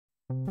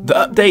The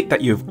update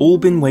that you have all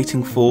been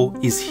waiting for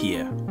is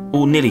here,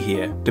 or nearly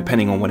here,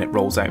 depending on when it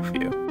rolls out for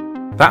you.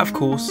 That of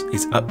course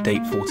is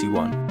Update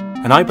 41,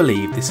 and I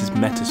believe this is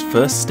Meta's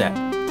first step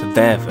to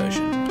their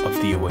version of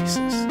the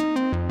Oasis.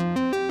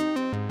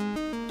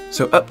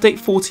 So Update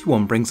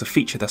 41 brings a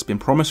feature that's been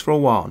promised for a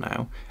while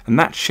now, and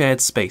that's shared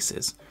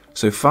spaces,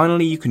 so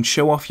finally you can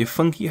show off your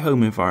funky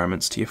home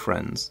environments to your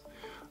friends.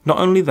 Not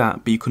only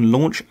that, but you can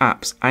launch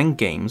apps and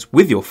games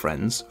with your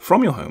friends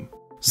from your home.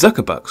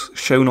 Zuckerberg's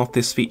shown off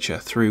this feature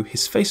through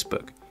his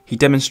Facebook. He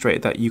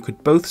demonstrated that you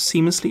could both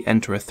seamlessly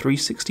enter a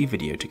 360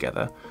 video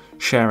together,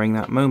 sharing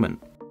that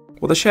moment.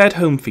 While the shared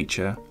home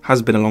feature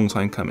has been a long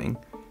time coming,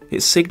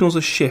 it signals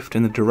a shift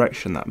in the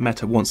direction that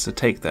Meta wants to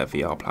take their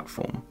VR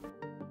platform.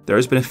 There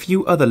has been a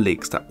few other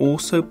leaks that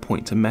also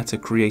point to Meta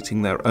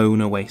creating their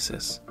own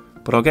Oasis,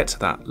 but I'll get to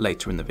that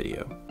later in the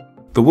video.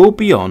 The World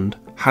Beyond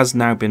has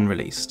now been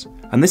released,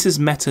 and this is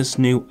Meta's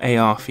new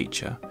AR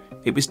feature.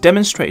 It was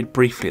demonstrated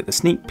briefly at the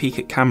sneak peek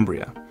at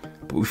Cambria,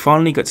 but we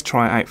finally got to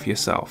try it out for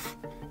yourself.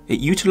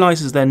 It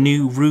utilises their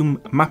new room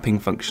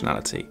mapping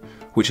functionality,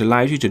 which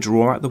allows you to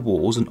draw out the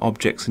walls and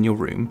objects in your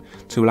room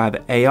to allow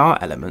the AR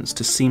elements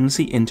to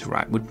seamlessly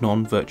interact with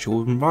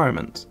non-virtual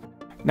environments.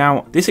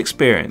 Now, this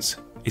experience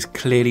is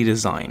clearly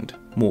designed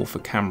more for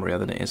Cambria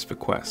than it is for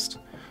Quest,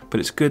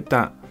 but it's good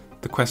that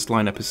the Quest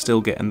lineup is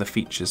still getting the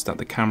features that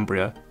the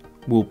Cambria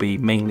will be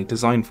mainly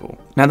designed for.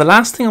 Now, the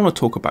last thing I want to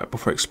talk about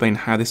before I explain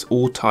how this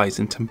all ties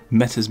into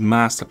Meta's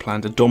master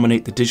plan to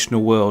dominate the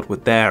digital world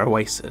with their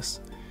Oasis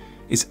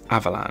is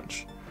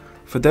Avalanche.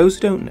 For those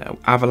who don't know,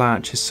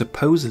 Avalanche is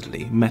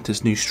supposedly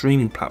Meta's new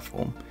streaming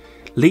platform.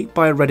 Leaked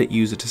by a Reddit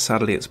user to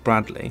Sadly It's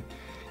Bradley,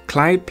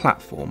 cloud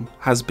platform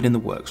has been in the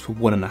works for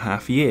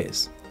 1.5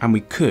 years, and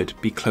we could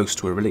be close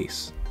to a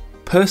release.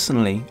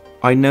 Personally,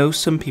 I know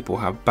some people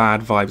have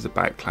bad vibes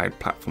about cloud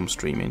platform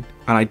streaming,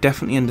 and I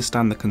definitely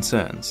understand the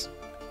concerns,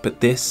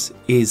 but this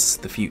is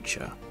the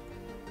future.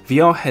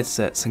 VR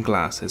headsets and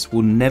glasses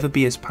will never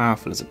be as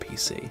powerful as a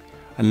PC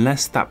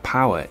unless that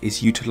power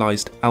is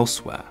utilised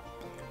elsewhere.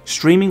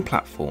 Streaming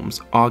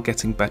platforms are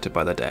getting better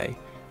by the day,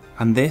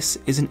 and this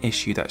is an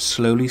issue that's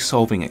slowly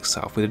solving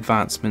itself with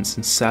advancements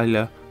in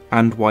cellular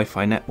and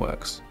Wi-Fi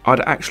networks.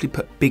 I'd actually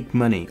put big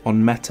money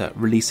on Meta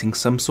releasing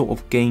some sort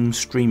of game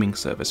streaming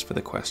service for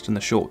the Quest in the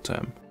short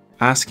term,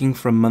 asking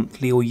for a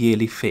monthly or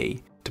yearly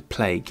fee to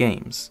play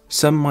games.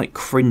 Some might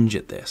cringe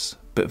at this,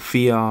 but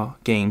VR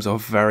games are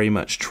very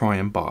much try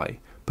and buy,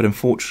 but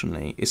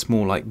unfortunately it's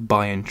more like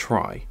buy and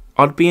try.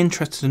 I'd be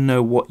interested to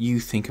know what you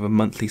think of a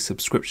monthly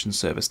subscription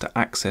service to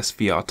access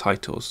VR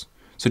titles,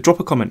 so drop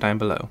a comment down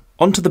below.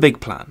 On to the big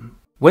plan.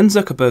 When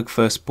Zuckerberg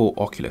first bought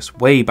Oculus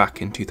way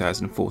back in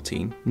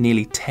 2014,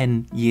 nearly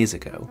 10 years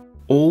ago,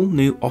 all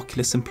new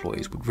Oculus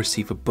employees would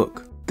receive a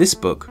book. This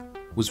book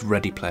was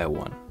Ready Player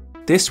One.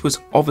 This was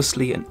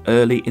obviously an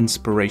early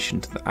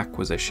inspiration to the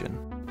acquisition.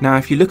 Now,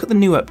 if you look at the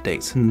new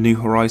updates and the new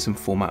Horizon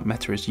format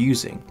Meta is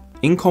using,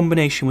 in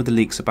combination with the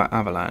leaks about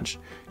Avalanche,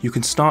 you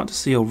can start to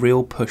see a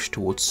real push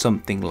towards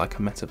something like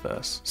a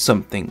metaverse,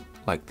 something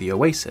like the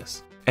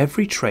Oasis.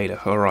 Every trailer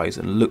for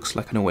Horizon looks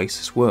like an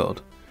Oasis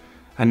world.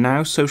 And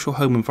now social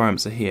home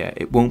environments are here,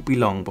 it won't be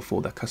long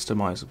before they're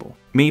customizable.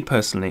 Me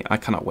personally, I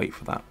cannot wait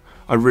for that.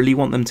 I really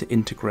want them to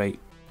integrate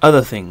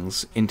other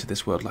things into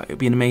this world. Like, it'd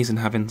be amazing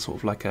having sort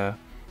of like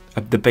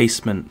the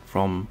basement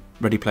from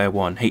Ready Player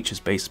One, H's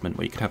basement,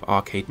 where you could have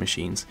arcade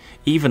machines,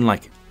 even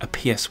like a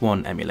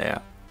PS1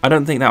 emulator. I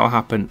don't think that will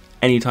happen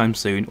anytime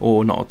soon,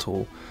 or not at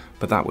all,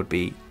 but that would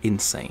be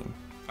insane.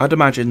 I'd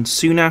imagine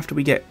soon after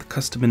we get the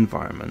custom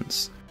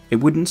environments, it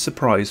wouldn't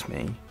surprise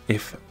me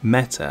if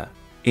Meta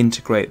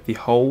integrate the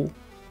whole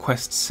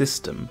Quest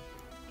system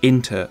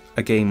into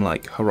a game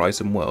like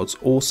Horizon Worlds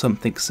or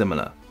something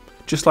similar,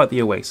 just like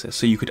the Oasis,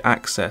 so you could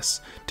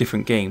access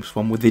different games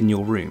from within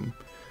your room,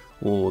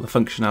 or the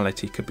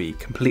functionality could be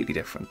completely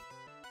different,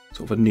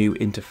 sort of a new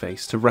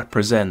interface to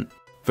represent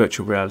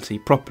virtual reality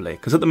properly,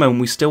 because at the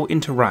moment we still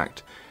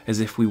interact as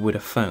if we would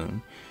a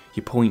phone.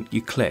 You point,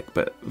 you click,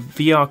 but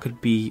VR could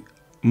be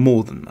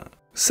more than that.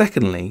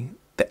 Secondly,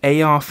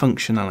 the AR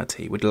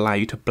functionality would allow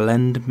you to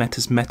blend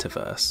Meta's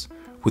metaverse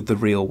with the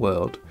real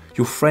world.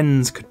 Your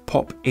friends could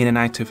pop in and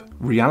out of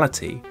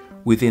reality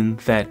within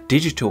their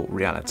digital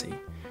reality.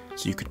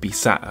 So you could be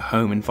sat at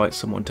home, invite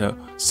someone to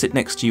sit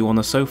next to you on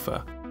the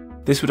sofa.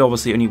 This would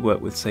obviously only work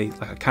with, say,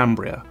 like a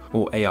Cambria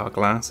or AR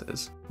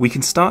glasses. We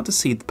can start to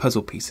see the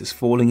puzzle pieces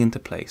falling into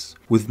place.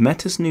 With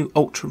Meta's new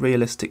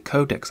ultra-realistic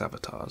codex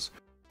avatars,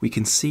 we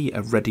can see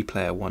a Ready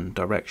Player One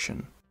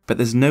direction. But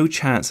there's no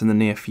chance in the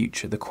near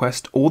future the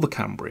Quest or the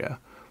Cambria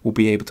will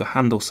be able to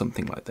handle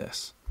something like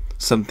this.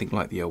 Something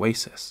like the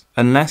Oasis,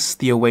 unless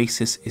the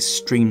Oasis is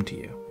streamed to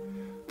you.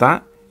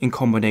 That, in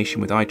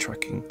combination with eye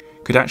tracking,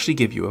 could actually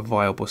give you a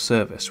viable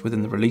service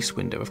within the release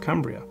window of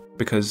Cambria.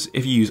 Because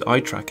if you use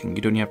eye tracking,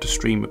 you'd only have to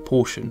stream a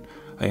portion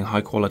in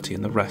high quality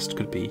and the rest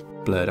could be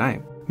blurred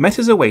out.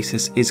 Meta's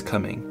Oasis is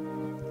coming,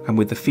 and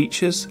with the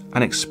features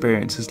and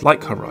experiences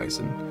like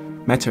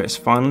Horizon, Meta is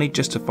finally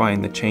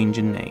justifying the change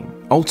in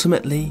name.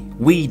 Ultimately,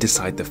 we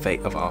decide the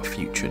fate of our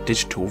future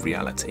digital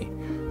reality.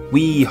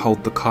 We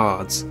hold the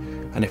cards,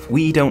 and if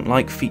we don't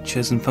like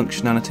features and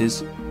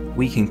functionalities,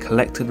 we can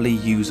collectively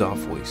use our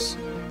voice.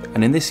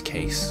 And in this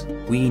case,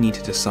 we need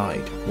to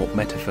decide what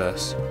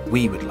metaverse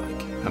we would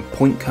like, and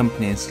point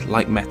companies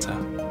like Meta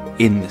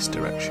in this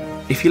direction.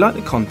 If you like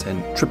the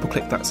content, triple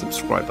click that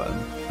subscribe button,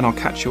 and I'll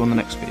catch you on the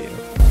next video.